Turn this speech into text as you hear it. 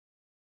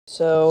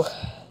So,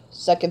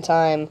 second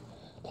time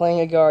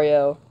playing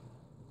Agario.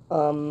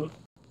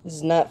 This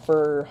is not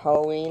for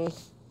Halloween.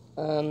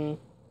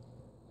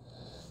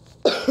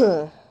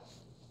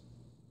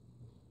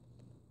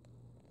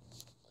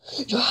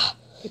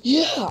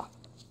 Yeah!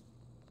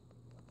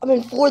 I'm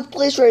in 4th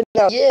place right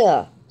now.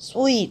 Yeah!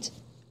 Sweet!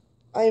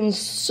 I am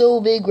so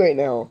big right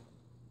now.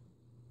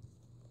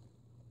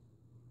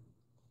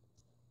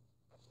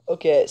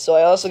 Okay, so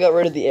I also got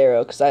rid of the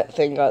arrow because that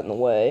thing got in the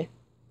way.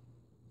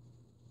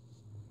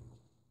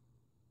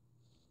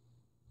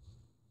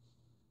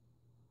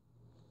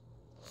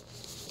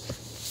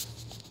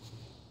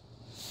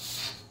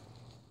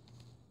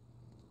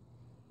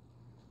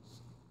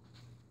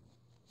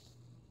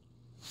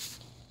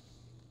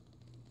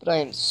 But I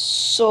am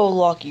so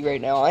lucky right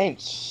now. I am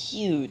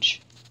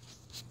huge.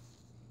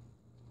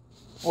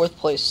 4th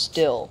place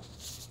still.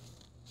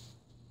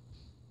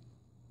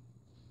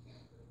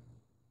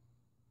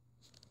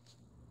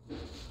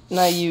 And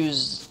I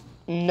use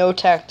no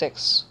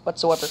tactics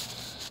whatsoever.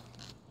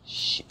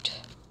 Shoot.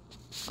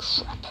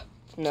 Crap.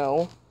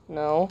 No.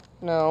 No.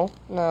 No.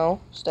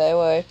 No. Stay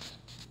away.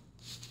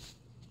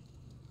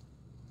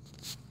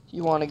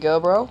 You wanna go,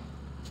 bro?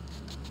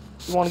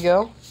 You wanna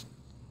go?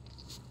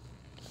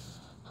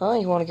 Huh?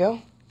 You wanna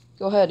go?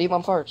 Go ahead, eat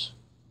my parts.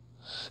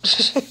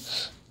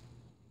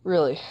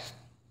 Really?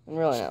 And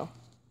really now.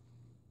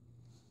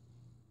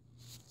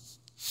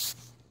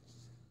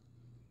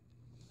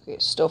 Okay,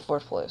 still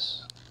 4th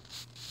place.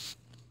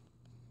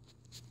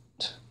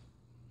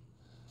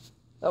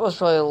 That was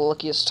probably the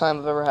luckiest time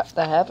I've ever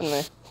that happened to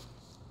me.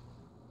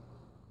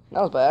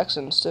 That was by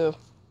accident, too.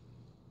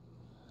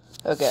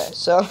 Okay,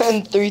 so I'm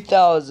in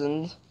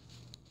 3,000.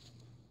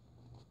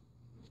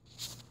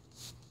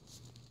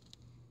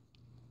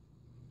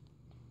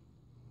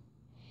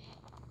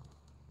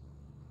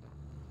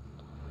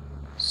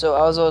 So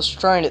I was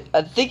trying to,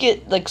 I think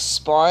it like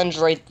spawned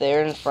right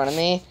there in front of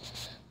me.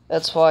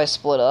 That's why I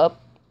split up.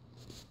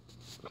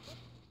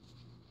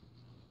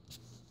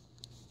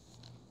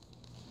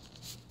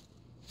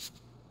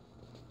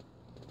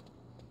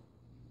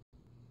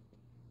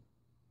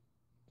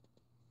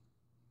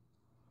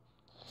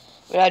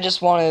 I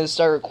just wanted to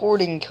start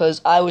recording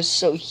because I was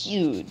so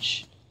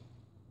huge.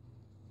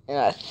 And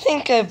I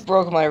think I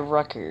broke my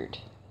record.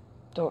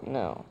 Don't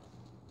know.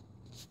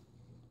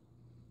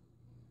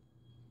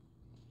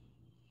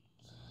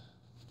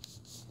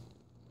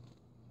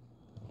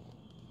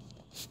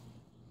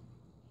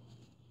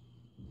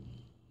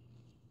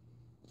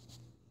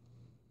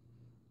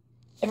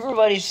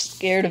 Everybody's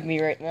scared of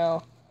me right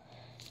now.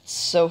 It's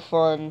so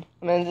fun.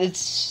 I mean,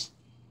 it's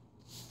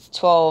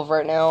 12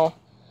 right now.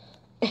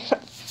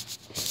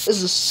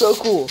 This is so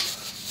cool.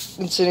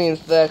 Considering the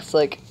fact,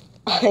 like,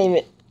 I'm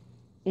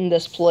in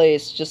this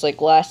place just like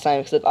last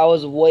time, except I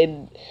was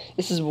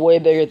this is way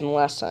bigger than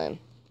last time.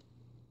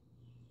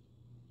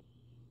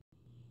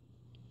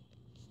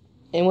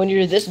 And when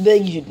you're this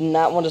big, you do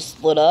not want to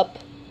split up,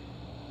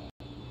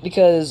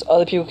 because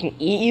other people can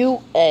eat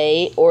you,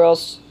 or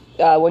else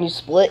when you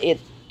split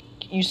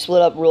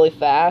up really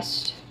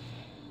fast,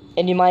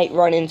 and you might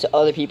run into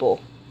other people,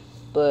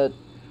 but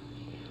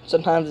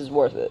sometimes it's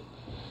worth it.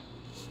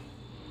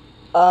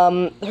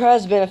 There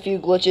has been a few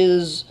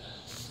glitches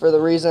for the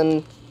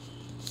reason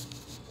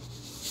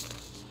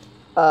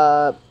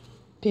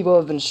people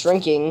have been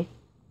shrinking,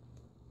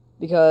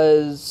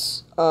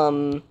 because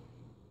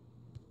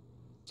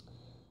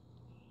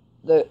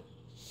the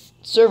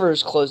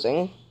server's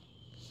closing,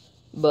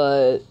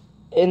 but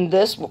in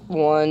this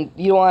one,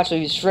 you don't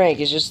actually shrink,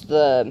 it's just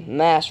the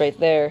mass right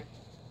there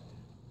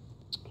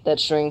that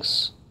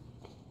shrinks.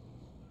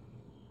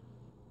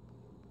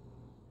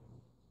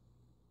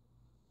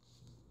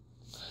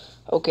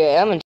 Okay,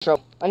 I'm in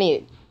trouble. I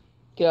need to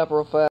get up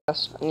real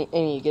fast. I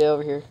need to get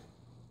over here.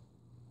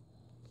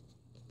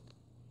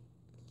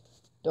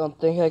 Don't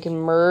think I can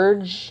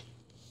merge?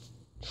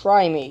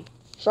 Try me.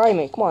 Try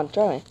me. Come on,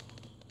 try me.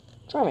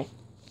 Try me.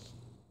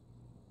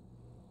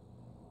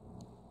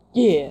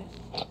 Yeah.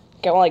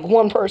 Got like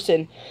one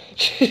person.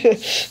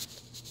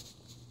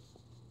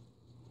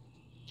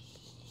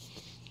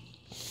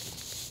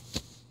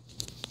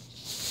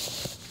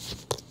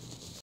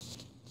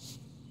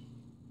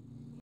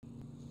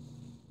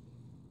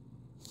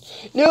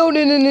 No,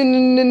 no, no, no, no,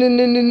 no, no,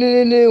 no, no,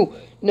 no, no.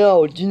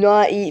 No, do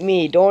not eat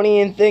me. Don't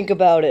even think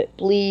about it,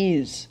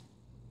 please.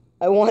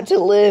 I want to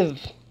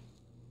live.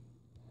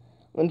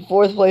 I'm in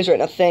 4th place right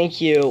now. Thank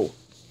you.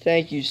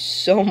 Thank you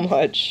so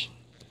much.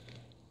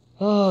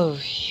 Oh,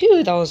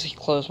 phew, that was a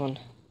close one.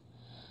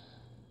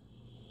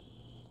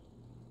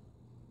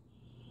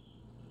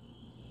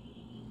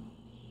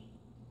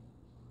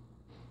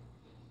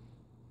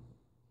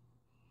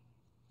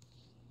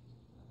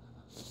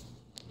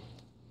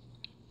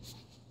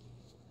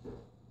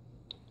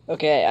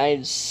 Okay,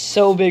 I'm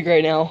so big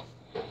right now.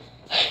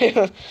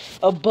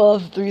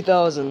 Above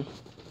 3,000.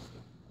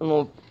 I'm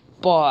a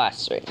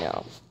boss right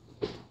now.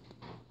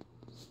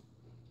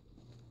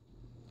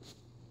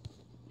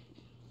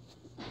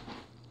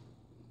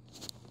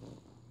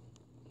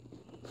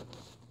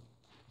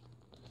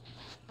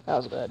 That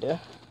was a bad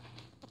idea.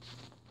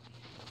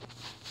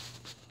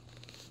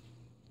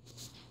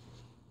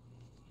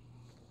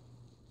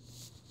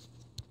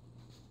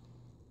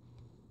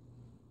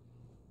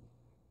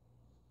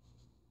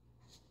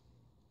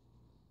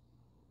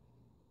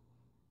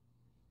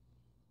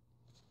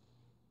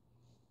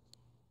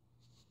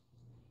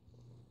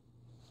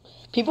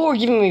 People were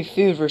giving me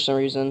food for some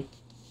reason.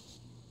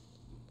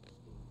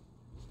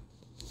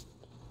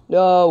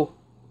 No.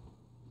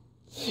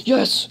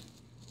 Yes.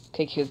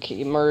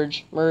 Okay,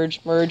 merge.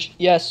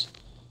 Yes.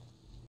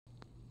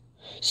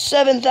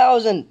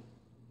 7,000.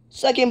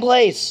 Second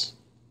place.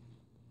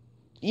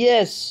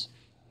 Yes.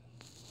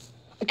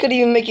 I couldn't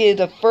even make it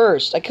to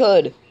first. I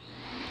could.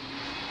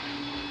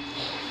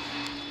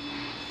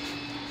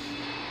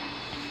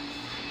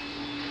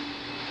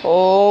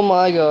 Oh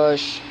my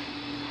gosh.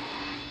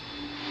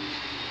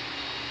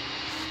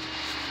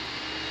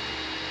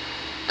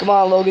 Come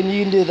on, Logan,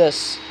 you can do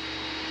this.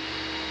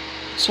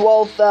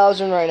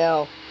 12,000 right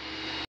now.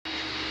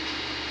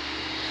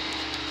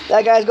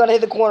 That guy's gonna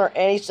hit the corner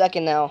any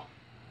second now.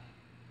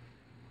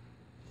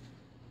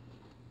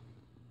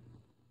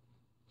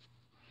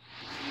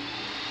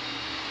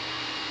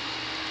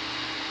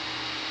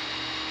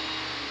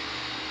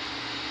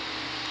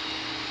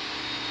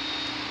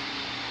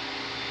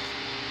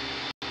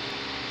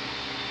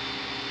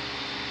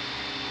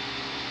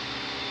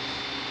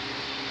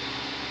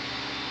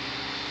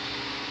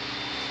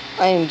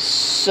 I am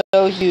so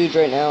huge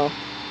right now.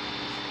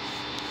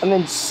 I'm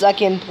in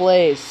second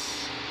place.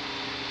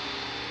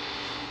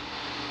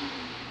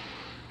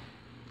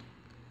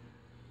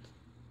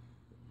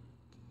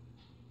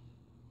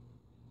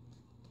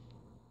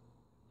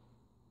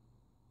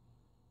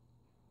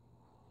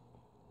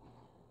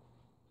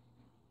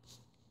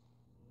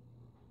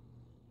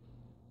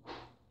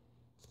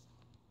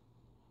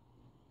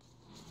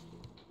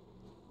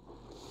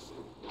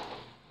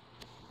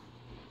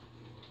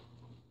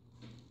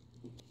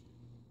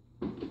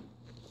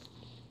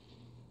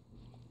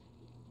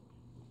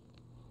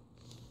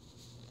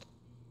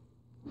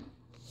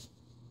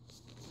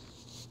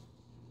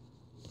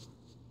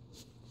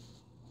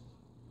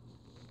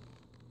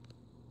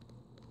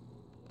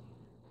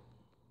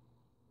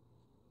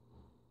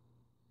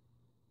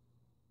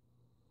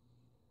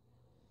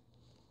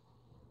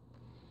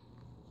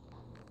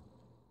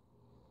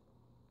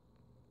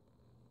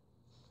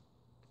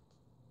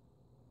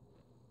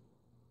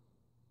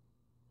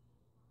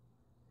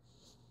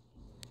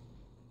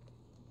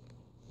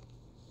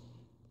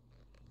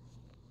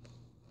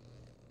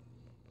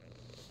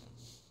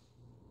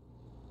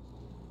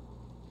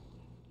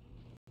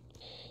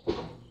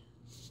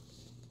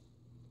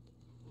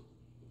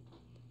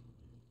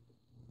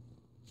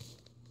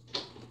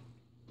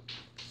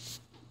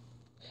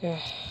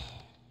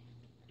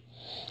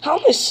 How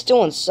am I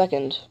still in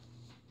second?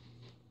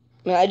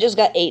 I mean, I just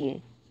got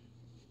Aiden.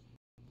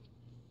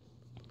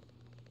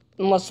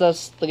 Unless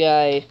that's the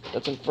guy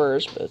that's in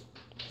first, but...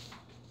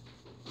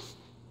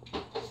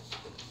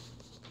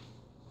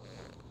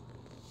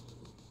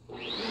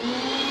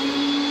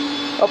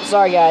 Oh,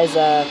 sorry guys,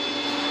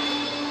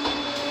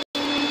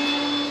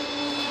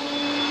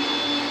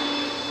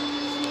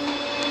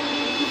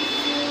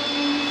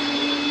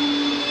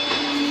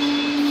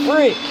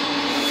 Freak!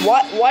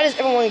 Why does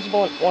everyone keep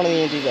wanting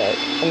me to do that?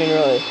 I mean,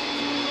 really.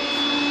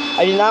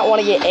 I do not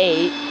want to get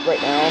 8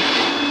 right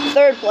now.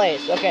 Third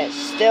place. Okay,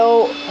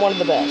 still one of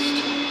the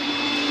best.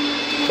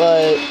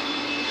 But...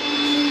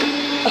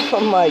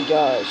 oh my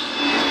gosh.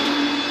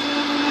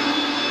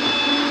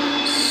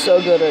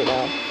 So good right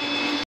now.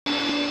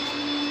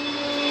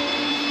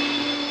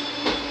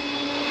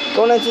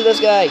 Going into this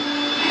guy.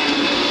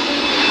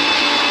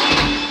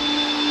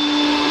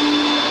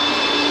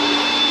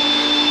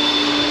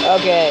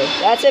 Okay,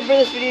 that's it for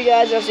this video,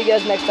 guys. I'll see you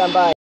guys next time. Bye.